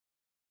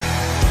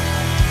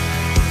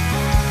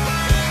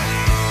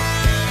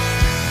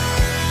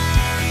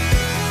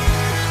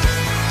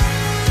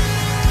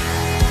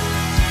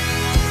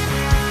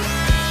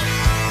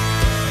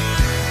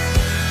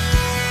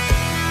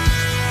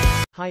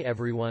Hi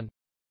everyone.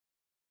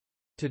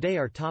 Today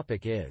our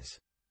topic is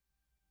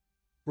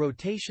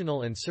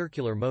rotational and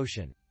circular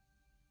motion.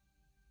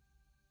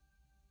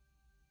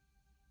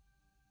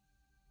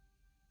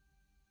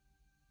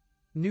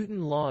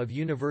 Newton's law of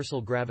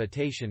universal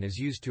gravitation is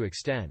used to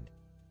extend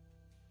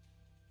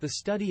the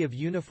study of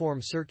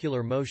uniform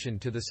circular motion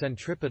to the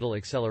centripetal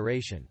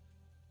acceleration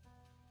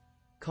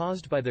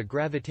caused by the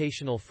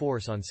gravitational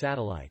force on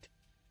satellite.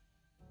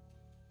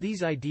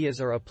 These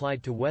ideas are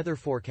applied to weather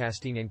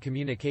forecasting and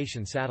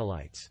communication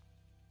satellites.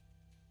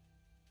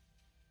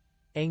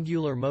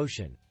 Angular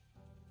motion.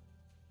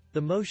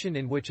 The motion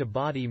in which a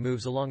body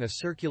moves along a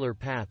circular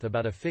path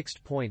about a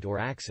fixed point or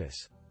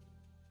axis.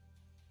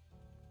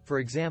 For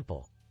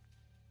example,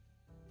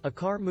 a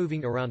car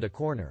moving around a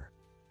corner.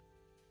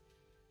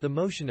 The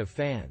motion of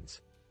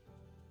fans.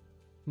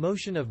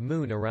 Motion of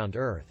moon around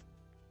Earth.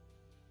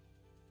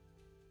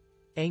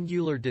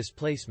 Angular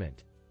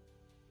displacement.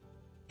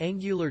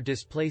 Angular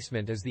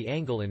displacement is the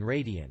angle in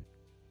radian,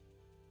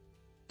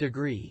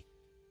 degree,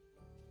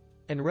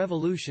 and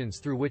revolutions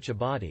through which a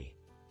body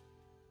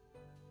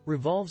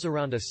revolves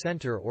around a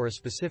center or a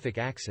specific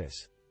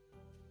axis.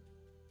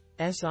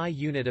 SI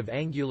unit of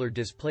angular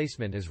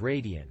displacement is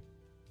radian.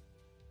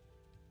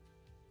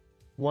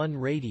 1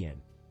 radian.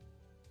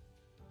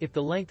 If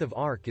the length of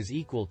arc is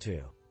equal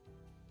to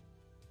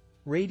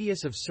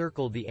radius of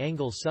circle, the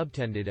angle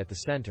subtended at the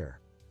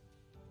center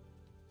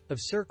of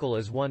circle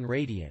is 1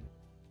 radian.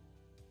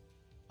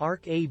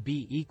 Arc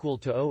AB equal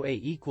to OA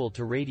equal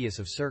to radius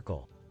of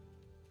circle.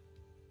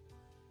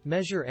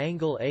 Measure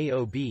angle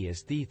AOB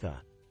is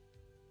theta.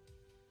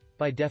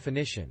 By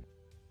definition,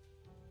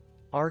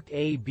 arc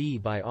AB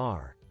by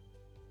R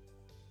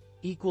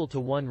equal to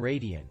 1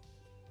 radian.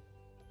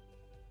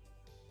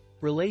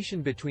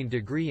 Relation between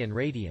degree and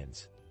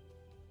radians.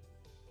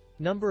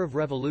 Number of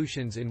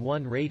revolutions in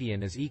 1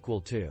 radian is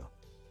equal to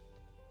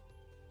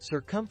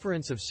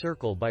circumference of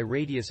circle by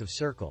radius of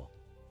circle.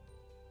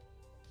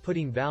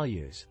 Putting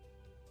values.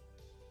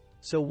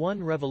 So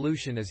 1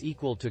 revolution is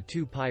equal to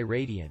 2 pi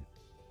radian.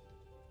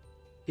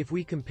 If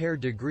we compare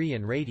degree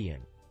and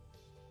radian,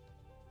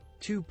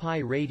 2 pi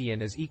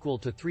radian is equal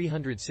to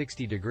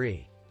 360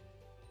 degree,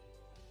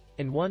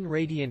 and 1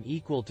 radian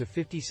equal to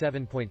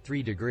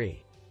 57.3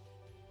 degree.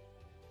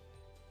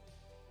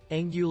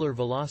 Angular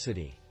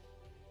velocity.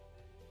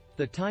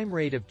 The time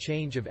rate of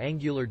change of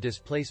angular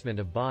displacement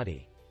of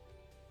body,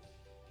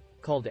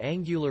 called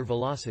angular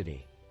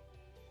velocity.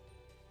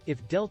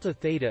 If delta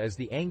theta is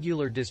the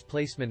angular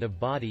displacement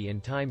of body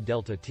in time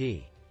delta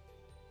t,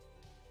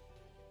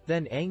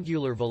 then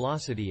angular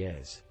velocity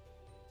is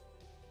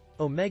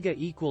omega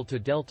equal to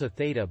delta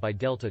theta by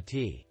delta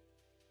t.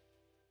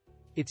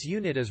 Its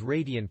unit is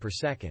radian per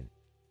second,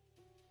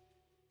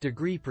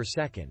 degree per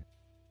second,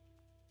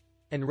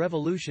 and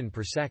revolution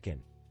per second.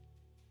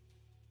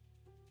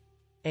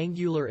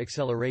 Angular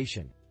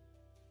acceleration.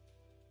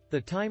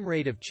 The time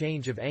rate of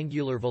change of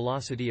angular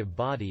velocity of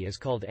body is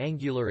called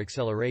angular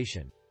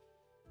acceleration.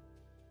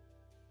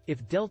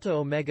 If delta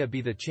omega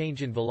be the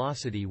change in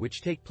velocity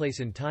which take place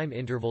in time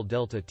interval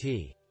delta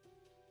t,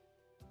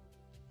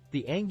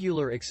 the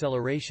angular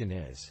acceleration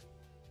is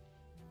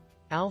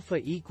alpha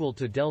equal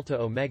to delta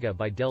omega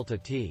by delta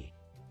t.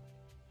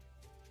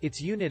 Its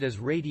unit is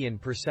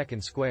radian per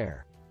second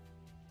square.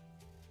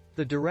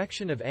 The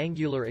direction of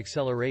angular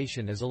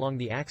acceleration is along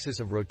the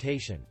axis of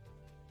rotation.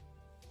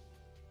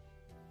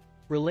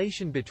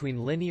 Relation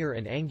between linear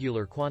and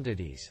angular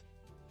quantities.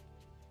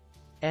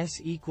 S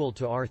equal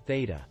to r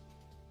theta,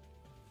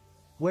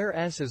 where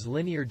s is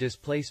linear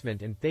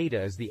displacement and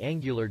theta is the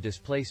angular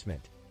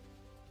displacement.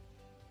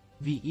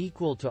 V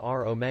equal to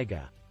r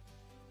omega,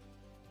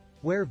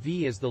 where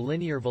v is the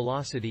linear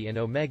velocity and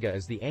omega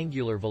is the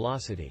angular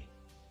velocity.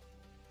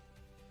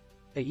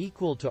 A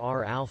equal to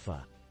r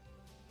alpha,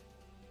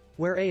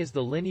 where a is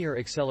the linear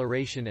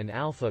acceleration and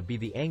alpha be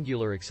the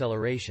angular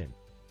acceleration.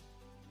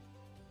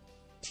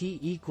 T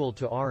equal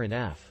to r and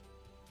f,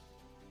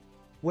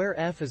 where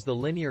f is the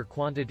linear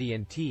quantity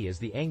and t is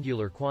the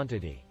angular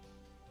quantity.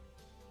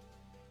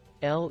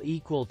 L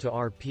equal to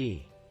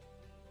rp,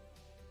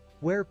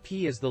 where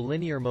p is the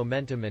linear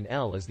momentum and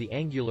L is the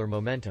angular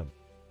momentum.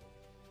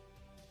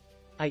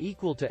 I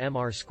equal to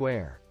mr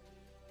square.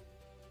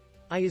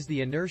 I is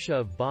the inertia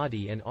of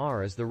body and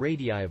r is the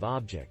radii of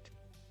object.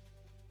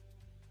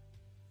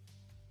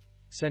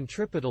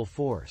 Centripetal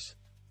force.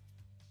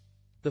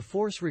 The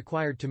force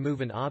required to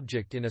move an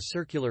object in a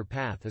circular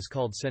path is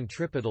called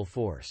centripetal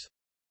force.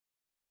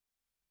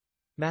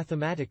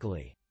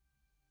 Mathematically,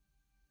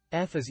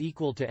 F is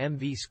equal to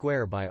mv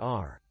square by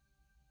r.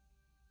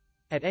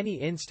 At any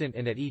instant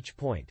and at each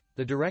point,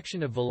 the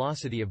direction of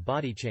velocity of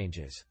body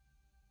changes.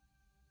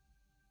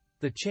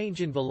 The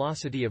change in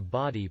velocity of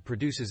body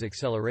produces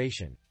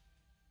acceleration,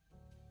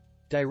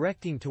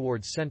 directing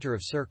towards center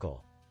of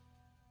circle.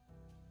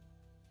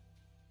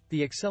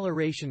 The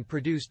acceleration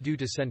produced due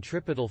to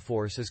centripetal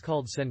force is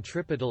called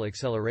centripetal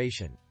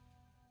acceleration.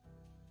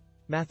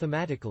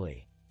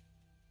 Mathematically,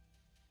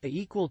 A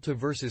equal to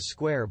versus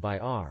square by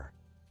r.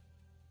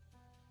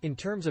 In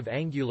terms of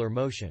angular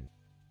motion,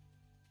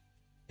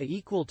 A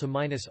equal to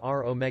minus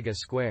r omega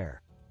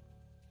square.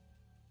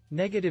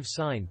 Negative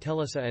sign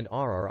tell us A and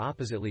r are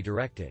oppositely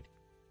directed.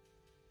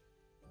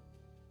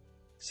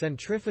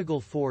 Centrifugal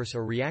force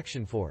or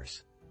reaction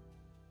force.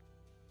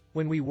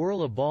 When we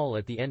whirl a ball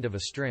at the end of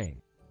a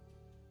string,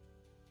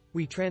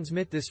 we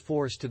transmit this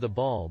force to the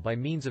ball by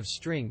means of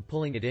string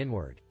pulling it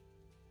inward,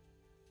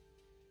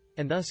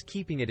 and thus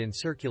keeping it in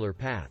circular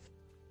path.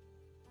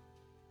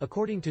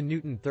 According to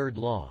Newton's third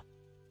law,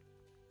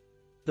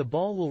 the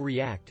ball will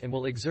react and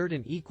will exert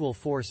an equal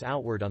force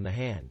outward on the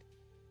hand.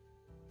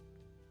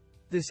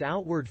 This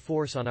outward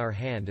force on our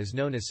hand is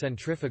known as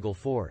centrifugal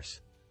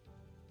force.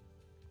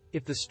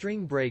 If the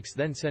string breaks,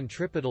 then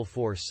centripetal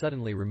force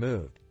suddenly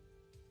removed.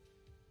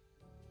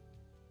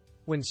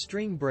 When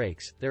string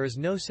breaks, there is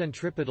no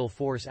centripetal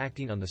force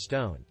acting on the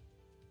stone,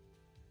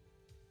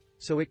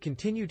 so it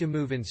continue to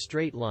move in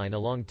straight line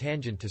along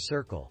tangent to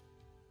circle.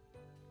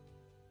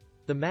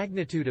 The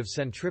magnitude of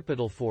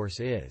centripetal force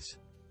is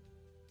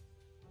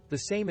the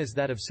same as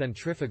that of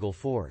centrifugal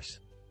force.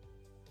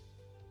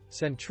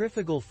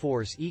 Centrifugal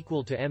force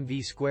equal to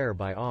mv square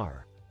by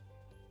r.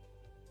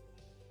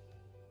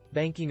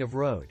 Banking of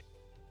road.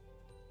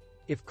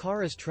 If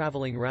car is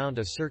traveling round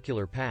a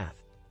circular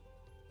path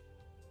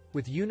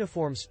with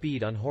uniform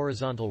speed on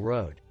horizontal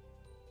road,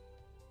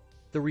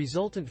 the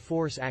resultant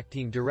force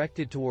acting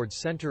directed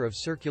towards center of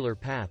circular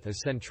path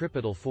is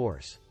centripetal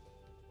force.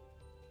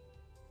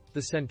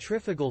 The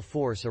centrifugal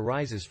force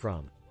arises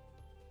from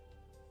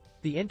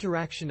the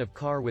interaction of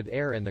car with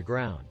air and the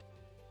ground.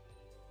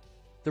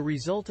 The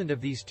resultant of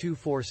these two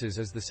forces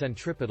is the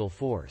centripetal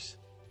force.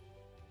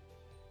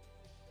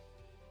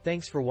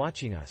 Thanks for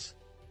watching us.